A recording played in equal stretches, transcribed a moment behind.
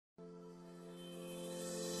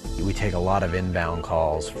We take a lot of inbound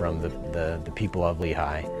calls from the people of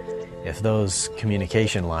Lehi. If those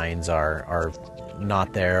communication lines are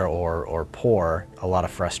not there or poor, a lot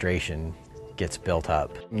of frustration gets built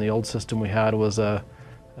up. The old system we had was an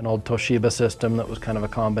old Toshiba system that was kind of a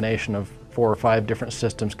combination of 4 or 5 different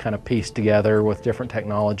systems kind of pieced together with different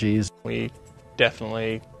technologies. We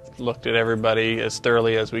definitely looked at everybody as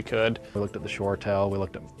thoroughly as we could. We looked at the ShoreTel, we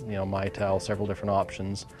looked at MyTel, several different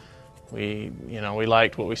options. We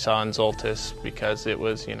liked what we saw in Zultys because it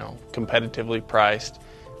was competitively priced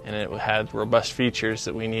and it had robust features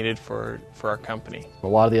that we needed for our company. A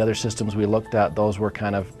lot of the other systems we looked at, those were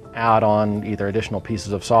kind of add-on, either additional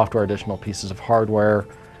pieces of software, additional pieces of hardware.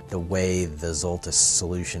 The way the Zultys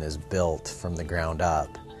solution is built from the ground up,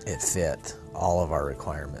 it fit all of our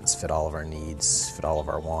requirements, fit all of our needs, fit all of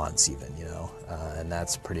our wants even, and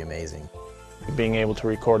that's pretty amazing. Being able to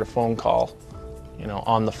record a phone call,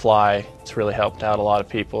 on the fly, it's really helped out a lot of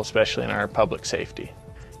people, especially in our public safety.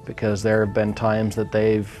 Because there have been times that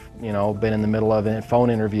they've, been in the middle of a phone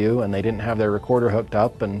interview and they didn't have their recorder hooked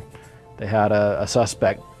up and they had a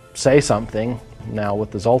suspect say something. Now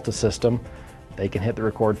with the Zultys system, they can hit the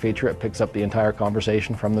record feature, it picks up the entire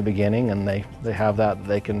conversation from the beginning, and they have that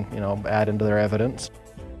they can, add into their evidence.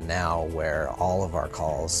 Now where all of our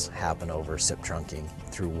calls happen over SIP trunking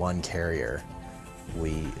through one carrier,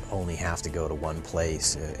 we only have to go to one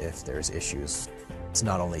place if there's issues. It's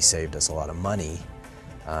not only saved us a lot of money,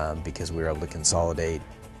 because we were able to consolidate.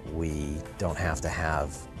 We don't have to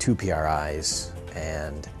have 2 PRIs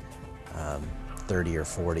and 30 or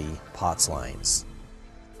 40 POTS lines.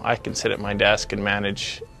 I can sit at my desk and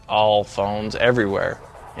manage all phones everywhere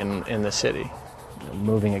in the city.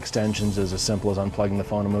 Moving extensions is as simple as unplugging the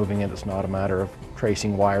phone and moving it. It's not a matter of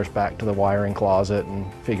tracing wires back to the wiring closet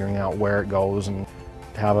and figuring out where it goes, and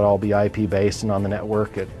to have it all be IP based and on the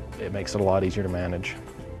network, it makes it a lot easier to manage.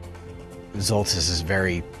 Zultys is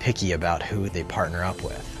very picky about who they partner up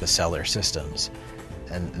with to sell their systems,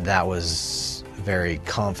 and that was very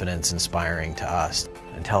confidence-inspiring to us.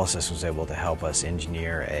 Intelisys was able to help us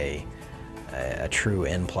engineer a true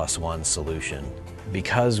N+1 solution.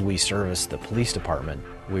 Because we service the police department,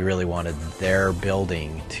 we really wanted their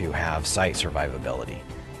building to have site survivability.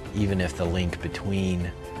 Even if the link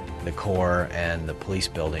between the core and the police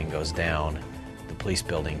building goes down, the police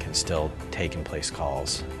building can still take and place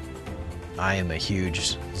calls. I am a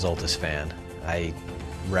huge Zultys fan. I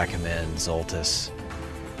recommend Zultys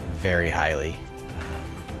very highly.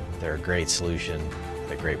 They're a great solution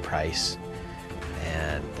at a great price,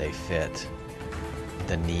 and they fit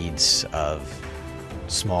the needs of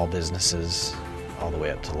small businesses all the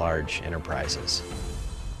way up to large enterprises.